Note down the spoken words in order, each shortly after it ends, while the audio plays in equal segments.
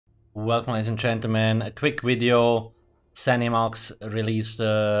Welcome, ladies and gentlemen. A quick video. Zenimax released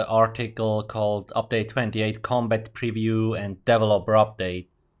an article called Update 28 Combat Preview and Developer Update.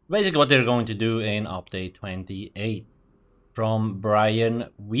 Basically what they're going to do in Update 28. From Brian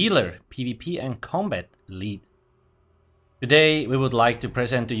Wheeler, PvP and Combat Lead. Today we would like to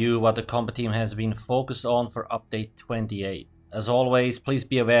present to you what the combat team has been focused on for Update 28. As always, please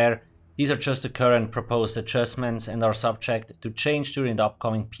be aware these are just the current proposed adjustments and are subject to change during the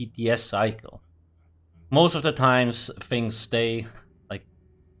upcoming PTS cycle. Most of the times things stay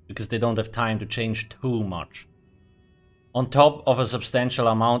because they don't have time to change too much. On top of a substantial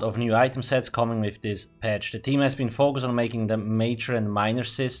amount of new item sets coming with this patch, the team has been focused on making the major and minor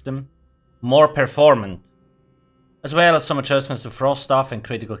system more performant, as well as some adjustments to frost stuff and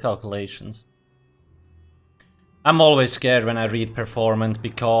critical calculations. I'm always scared when I read performant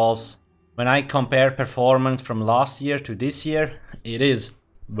because when I compare performance from last year to this year, it is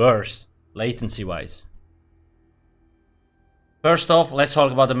worse, latency-wise. First off, let's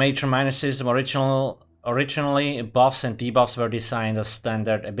talk about the major minor system. Originally, buffs and debuffs were designed as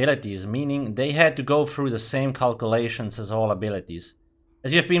standard abilities, meaning they had to go through the same calculations as all abilities.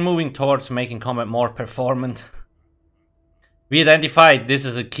 As you've been moving towards making combat more performant, we identified this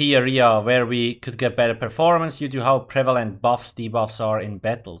as a key area where we could get better performance due to how prevalent buffs, debuffs are in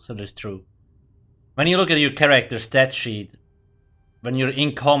battle, so that's true. When you look at your character stat sheet, when you're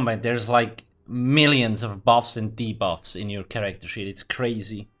in combat, there's like millions of buffs and debuffs in your character sheet, it's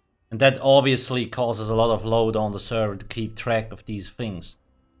crazy. And that obviously causes a lot of load on the server to keep track of these things.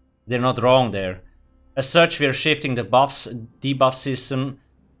 They're not wrong there. As such, we are shifting the buffs, debuff system,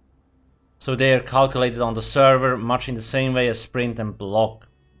 so they are calculated on the server much in the same way as sprint and block.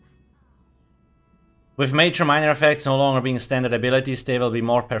 With major minor effects no longer being standard abilities, they will be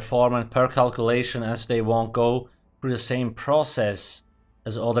more performant per calculation as they won't go through the same process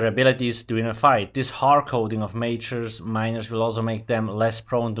as other abilities do in a fight. This hard coding of majors, minors will also make them less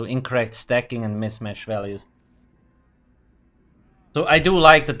prone to incorrect stacking and mismatch values. So I do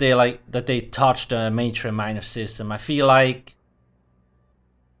like that they touched the major and minor system. I feel like,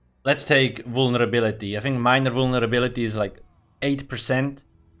 let's take vulnerability. I think minor vulnerability is like 8%.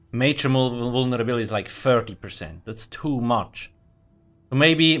 Major vulnerability is like 30%. That's too much. So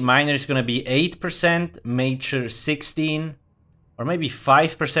maybe minor is gonna be 8%, major 16%, or maybe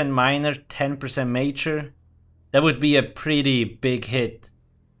 5% minor, 10% major. That would be a pretty big hit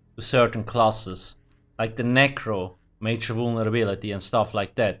to certain classes, like the Necro, major vulnerability and stuff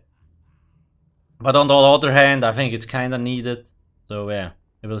like that. But on the other hand, I think it's kinda needed. So yeah,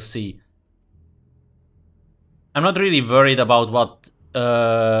 we will see. I'm not really worried about what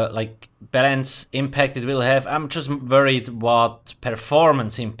like balance impact it will have. I'm just worried what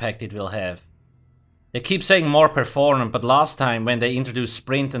performance impact it will have. They keep saying more performant, but last time when they introduced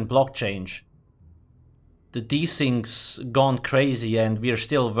sprint and block change, these things gone crazy and we're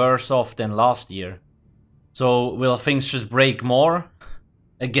still worse off than last year. So will things just break more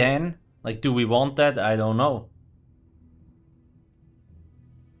again? Like, do we want that? I don't know.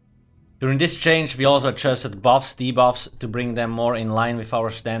 During this change, we also adjusted buffs, debuffs to bring them more in line with our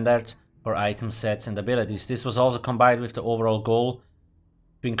standards for item sets and abilities. This was also combined with the overall goal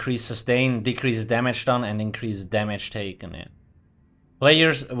to increase sustain, decrease damage done, and increase damage taken in.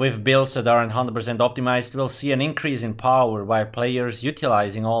 Players with builds that aren't 100% optimized will see an increase in power, while players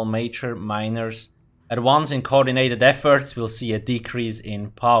utilizing all major minors at once in coordinated efforts will see a decrease in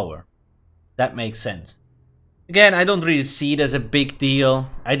power. That makes sense. Again, I don't really see it as a big deal.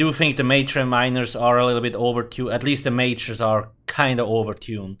 I do think the major and minors are a little bit overtuned. At least the majors are kinda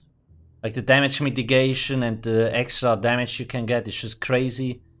overtuned. Like the damage mitigation and the extra damage you can get is just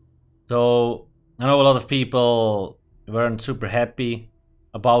crazy. So I know a lot of people weren't super happy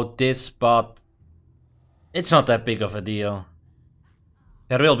about this, but it's not that big of a deal.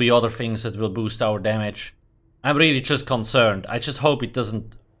 There will be other things that will boost our damage. I'm really just concerned. I just hope it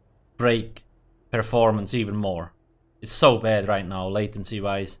doesn't break performance even more. It's so bad right now, latency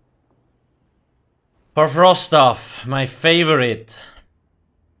wise. For frost stuff, my favorite.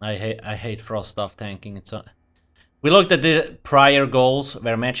 I hate frost stuff tanking. We looked at the prior goals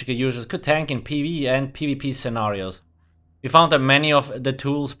where magical users could tank in PvE and PvP scenarios. We found that many of the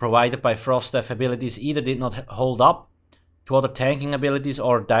tools provided by frost staff abilities either did not hold up to other tanking abilities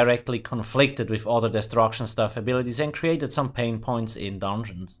or directly conflicted with other destruction staff abilities and created some pain points in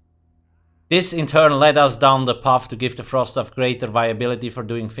dungeons. This in turn led us down the path to give the frost staff greater viability for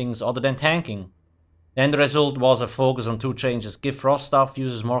doing things other than tanking. The end result was a focus on two changes: give frost staff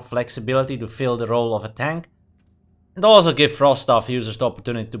users more flexibility to fill the role of a tank, and also give frost staff users the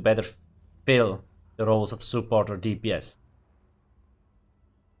opportunity to better fill the roles of support or DPS.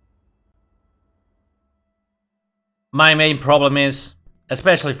 My main problem is,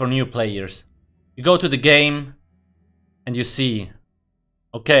 especially for new players, you go to the game and you see,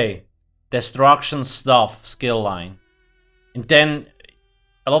 okay, destruction stuff, skill line. And then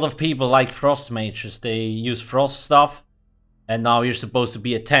a lot of people like frost mages, they use frost stuff, and now you're supposed to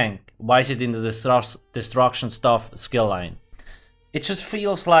be a tank. Why is it in the destruction stuff skill line? It just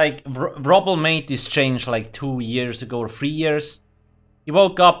feels like Robble made this change like 2 years ago or 3 years. He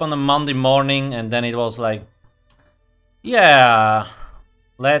woke up on a Monday morning and then it was like, yeah,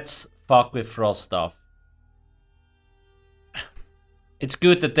 let's fuck with frost stuff. It's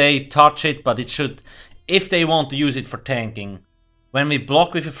good that they touch it, but it should, if they want to use it for tanking, when we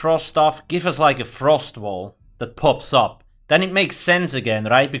block with a frost stuff, give us like a frost wall that pops up. Then it makes sense again,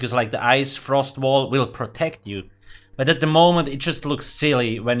 right? Because like the ice frost wall will protect you. But at the moment it just looks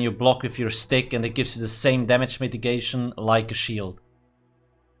silly when you block with your stick and it gives you the same damage mitigation like a shield.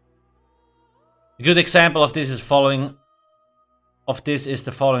 A good example of this is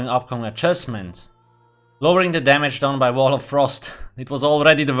the following upcoming adjustments. Lowering the damage done by Wall of Frost. It was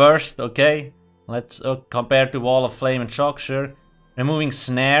already the worst, okay? Let's compare to Wall of Flame and Shock, sure. Removing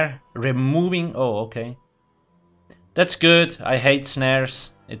snare. Oh, okay. That's good. I hate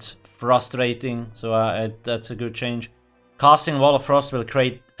snares. It's frustrating, so that's a good change. Casting Wall of Frost will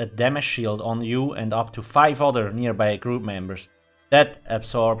create a damage shield on you and up to 5 other nearby group members. That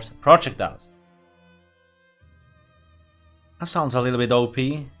absorbs projectiles. That sounds a little bit OP,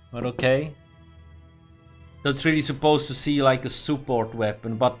 but okay. That's really supposed to see like a support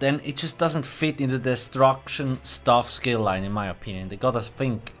weapon, but then it just doesn't fit in the destruction stuff skill line, in my opinion. They gotta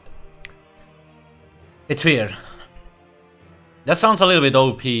think. It's weird. That sounds a little bit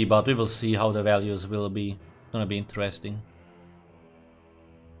OP, but we will see how the values will be. Gonna be interesting.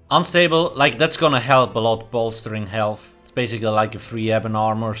 Unstable, like that's gonna help a lot bolstering health. It's basically like a free Ebon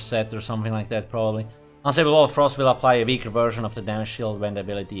armor set or something like that, probably. Unstable Wall of Frost will apply a weaker version of the damage shield when the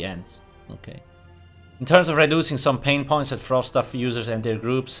ability ends. Okay. In terms of reducing some pain points that frost stuff users and their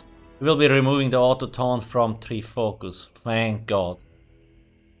groups, we will be removing the auto taunt from 3 focus. Thank God.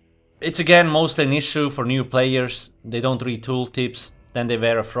 It's again mostly an issue for new players. They don't read tooltips, then they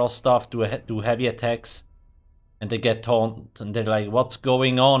wear a frost stuff, do heavy attacks, and they get taunt, and they're like, what's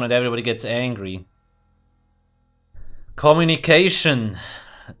going on? And everybody gets angry. Communication.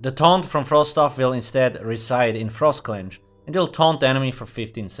 The taunt from frost stuff will instead reside in Frost Clench, and it'll taunt the enemy for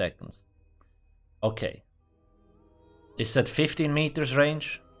 15 seconds. Okay. Is that 15 meters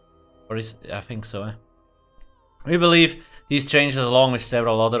range? Or is... I think so, eh? We believe these changes, along with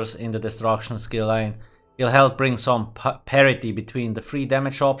several others in the destruction skill line, will help bring some parity between the 3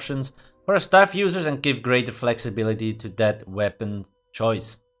 damage options for staff users and give greater flexibility to that weapon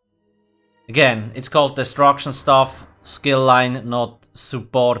choice. Again, it's called destruction stuff skill line, not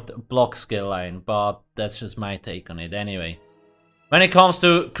support block skill line, but that's just my take on it anyway. When it comes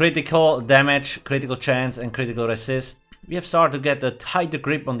to critical damage, critical chance and critical resist, we have started to get a tighter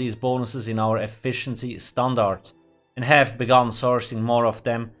grip on these bonuses in our efficiency standards and have begun sourcing more of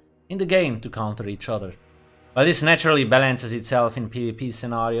them in the game to counter each other. While this naturally balances itself in PvP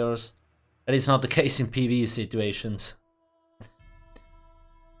scenarios, that is not the case in PvE situations.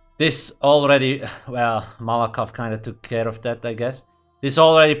 This already, well, Malakov kinda took care of that, I guess. This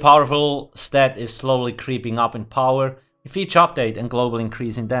already powerful stat is slowly creeping up in power with each update and global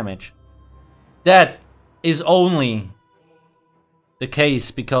increase in damage. That is only the case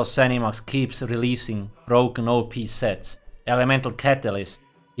because ZeniMax keeps releasing broken OP sets. Elemental Catalyst,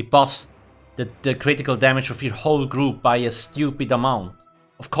 it buffs the critical damage of your whole group by a stupid amount.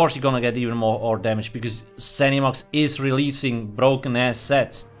 Of course you're gonna get even more damage because ZeniMax is releasing broken ass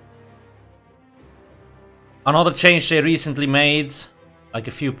sets. Another change they recently made, like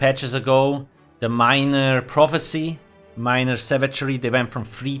a few patches ago, the Minor Prophecy, Minor Savagery, they went from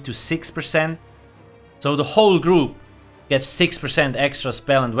 3 to 6%. So the whole group gets 6% extra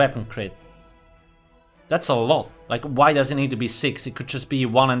spell and weapon crit. That's a lot. Like, why does it need to be 6? It could just be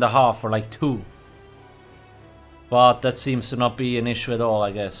 1.5 or like 2. But that seems to not be an issue at all,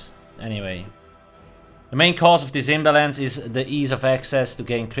 I guess. Anyway. The main cause of this imbalance is the ease of access to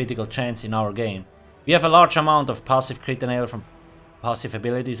gain critical chance in our game. We have a large amount of passive crit enable from passive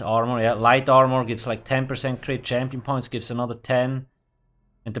abilities, armor. Yeah, light armor gives like 10% crit, champion points gives another 10,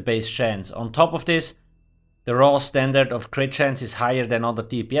 and the base chance. On top of this, the raw standard of crit chance is higher than other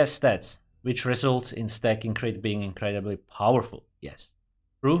DPS stats, which results in stacking crit being incredibly powerful. Yes,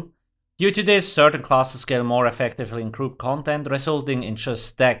 true. Due to this, certain classes scale more effectively in group content, resulting in just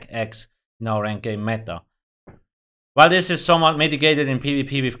stack X in our endgame meta. While this is somewhat mitigated in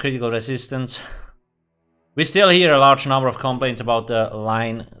PvP with critical resistance, we still hear a large number of complaints about the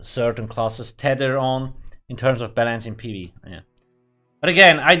line certain classes tether on in terms of balancing PV. Yeah. But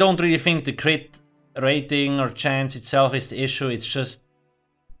again, I don't really think the crit rating or chance itself is the issue. It's just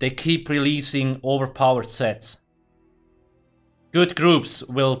they keep releasing overpowered sets. Good groups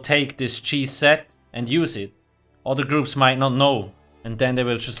will take this cheese set and use it. Other groups might not know, and then they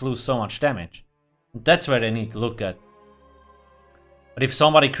will just lose so much damage. That's where they need to look at. But if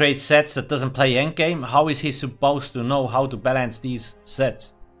somebody creates sets that doesn't play endgame, how is he supposed to know how to balance these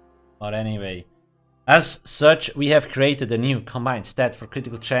sets? But anyway, as such, we have created a new combined stat for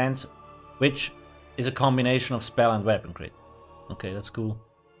critical chance, which is a combination of spell and weapon crit. Okay, that's cool.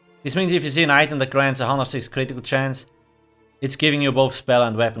 This means if you see an item that grants a 106 critical chance, it's giving you both spell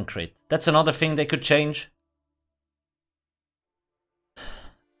and weapon crit. That's another thing they could change.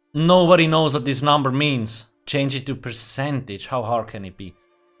 Nobody knows what this number means. Change it to percentage. How hard can it be?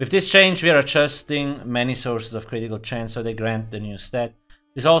 With this change, we are adjusting many sources of critical chance so they grant the new stat.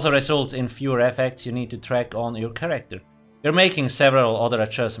 This also results in fewer effects you need to track on your character. We're making several other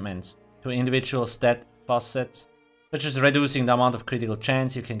adjustments to individual stat facets, such as reducing the amount of critical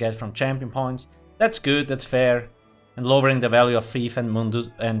chance you can get from champion points. That's good, that's fair. And lowering the value of Thief and Mundus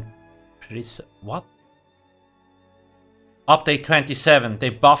and... What? Update 27, they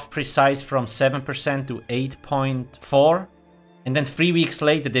buffed Precise from 7% to 8.4%. And then 3 weeks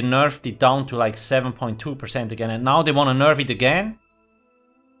later they nerfed it down to like 7.2% again. And now they want to nerf it again?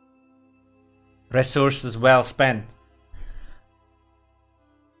 Resources well spent.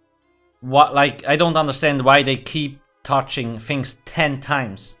 What, like, I don't understand why they keep touching things 10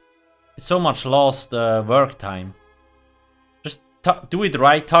 times. It's so much lost work time. Just do it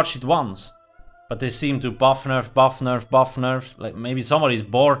right, touch it once. But they seem to buff nerf, buff nerf, buff nerf. Like maybe somebody's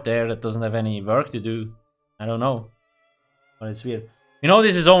bored there that doesn't have any work to do. I don't know. But it's weird. You know,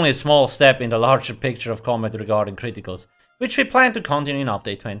 this is only a small step in the larger picture of combat regarding criticals, which we plan to continue in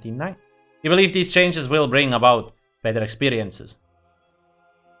update 29. We believe these changes will bring about better experiences.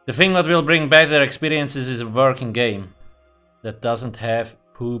 The thing that will bring better experiences is a working game that doesn't have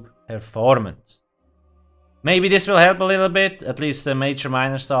poop performance. Maybe this will help a little bit, at least the major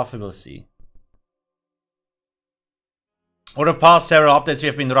minor stuff we will see. Over the past several updates we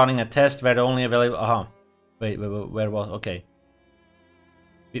have been running a test where the only available... Wait, where was... Okay.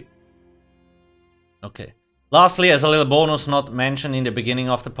 Okay. Lastly, as a little bonus not mentioned in the beginning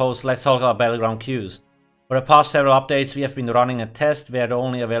of the post, let's talk about Battleground queues. For the past several updates we have been running a test where the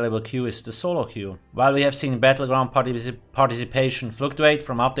only available queue is the solo queue. While we have seen Battleground participation fluctuate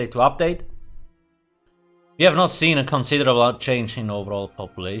from update to update, we have not seen a considerable change in overall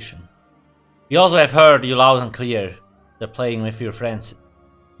population. We also have heard you loud and clear that playing with your friends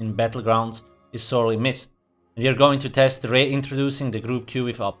in Battlegrounds is sorely missed. And we are going to test reintroducing the group queue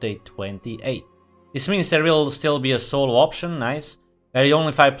with update 28. This means there will still be a solo option, nice. There are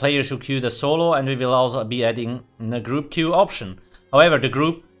only 5 players who queue the solo, and we will also be adding a group queue option. However, the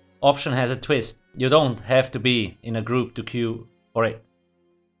group option has a twist. You don't have to be in a group to queue for it.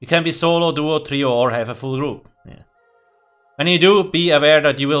 You can be solo, duo, trio, or have a full group. Yeah. When you do, be aware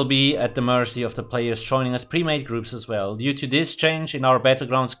that you will be at the mercy of the players joining as pre-made groups as well. Due to this change in our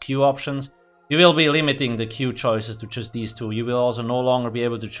Battlegrounds queue options, we will be limiting the queue choices to just these 2. You will also no longer be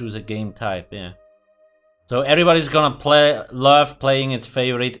able to choose a game type. Yeah. So everybody's gonna love playing its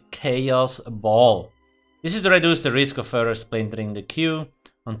favorite Chaos Ball. This is to reduce the risk of further splintering the queue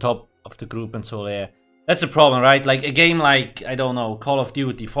on top of the group and solo. Yeah. That's the problem, right? Like a game like, I don't know, Call of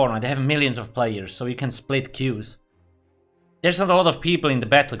Duty, Fortnite, they have millions of players, so you can split queues. There's not a lot of people in the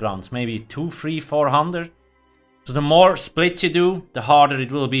Battlegrounds, maybe 200, 300, 400. So the more splits you do, the harder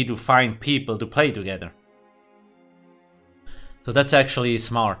it will be to find people to play together. So that's actually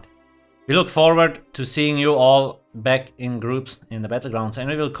smart. We look forward to seeing you all back in groups in the Battlegrounds, and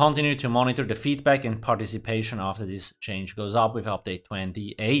we will continue to monitor the feedback and participation after this change goes up with update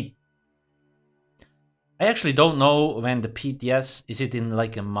 28. I actually don't know when the PTS, is it in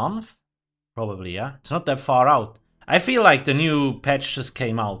like a month? Probably, yeah. It's not that far out. I feel like the new patch just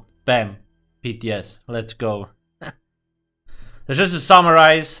came out. Bam. PTS. Let's go. Just to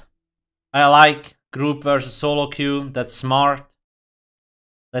summarize, I like group versus solo queue. That's smart.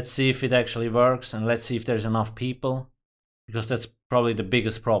 Let's see if it actually works, and let's see if there's enough people. Because that's probably the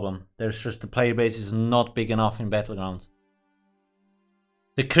biggest problem. There's just the player base is not big enough in Battlegrounds.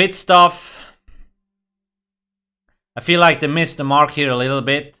 The crit stuff, I feel like they missed the mark here a little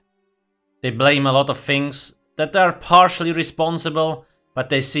bit. They blame a lot of things that are partially responsible, but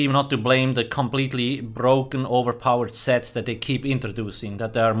they seem not to blame the completely broken, overpowered sets that they keep introducing,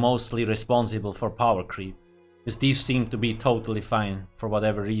 that they are mostly responsible for power creep. Because these seem to be totally fine for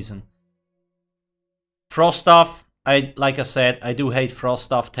whatever reason. Frost stuff, like I said, I do hate Frost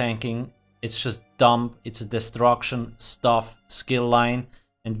stuff tanking. It's just dump, it's a destruction stuff skill line,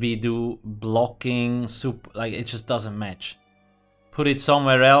 and we do blocking, like it just doesn't match. Put it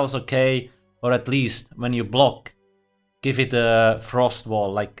somewhere else, okay, or at least when you block, give it a frost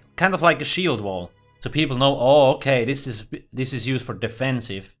wall, like kind of like a shield wall, so people know, oh, okay, this is used for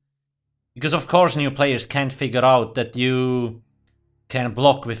defensive. Because of course new players can't figure out that you can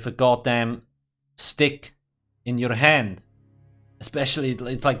block with a goddamn stick in your hand. Especially,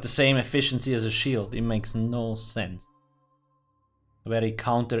 it's like the same efficiency as a shield. It makes no sense. Very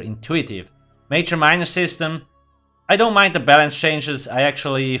counterintuitive. Major minor system. I don't mind the balance changes. I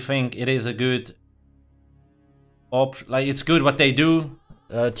actually think it is a good option. Like, it's good what they do.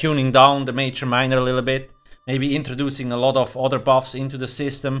 Tuning down the major minor a little bit. Maybe introducing a lot of other buffs into the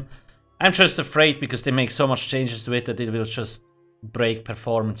system. I'm just afraid because they make so much changes to it that it will just break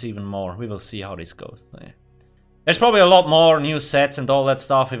performance even more. We will see how this goes. Yeah. There's probably a lot more new sets and all that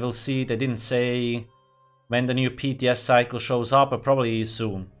stuff we will see. They didn't say when the new PTS cycle shows up, but probably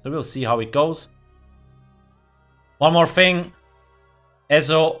soon. So we'll see how it goes. One more thing.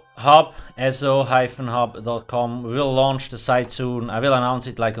 ESO Hub, eso-hub.com. We will launch the site soon. I will announce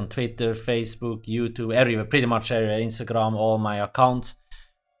it like on Twitter, Facebook, YouTube, everywhere, pretty much everywhere. Instagram, all my accounts.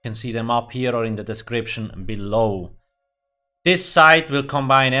 You can see them up here or in the description below. This site will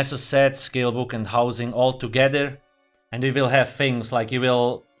combine ESO sets, skillbook and housing all together, and we will have things like you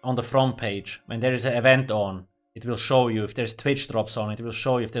will, on the front page, when there is an event on, it will show you if there's Twitch drops on, it will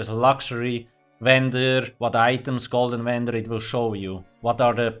show you if there's a luxury vendor, what items, golden vendor, it will show you. What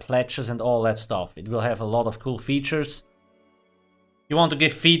are the pledges and all that stuff. It will have a lot of cool features. If you want to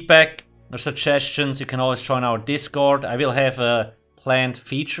give feedback or suggestions, you can always join our Discord. I will have a planned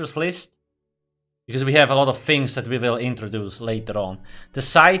features list, because we have a lot of things that we will introduce later on. The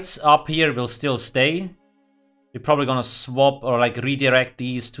sites up here will still stay. We're probably gonna swap or like redirect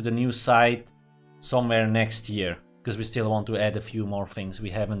these to the new site somewhere next year, because we still want to add a few more things we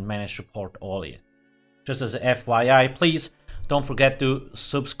haven't managed to port all yet. Just as a FYI, please don't forget to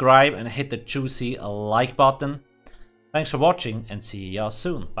subscribe and hit the juicy like button. Thanks for watching and see y'all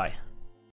soon. Bye.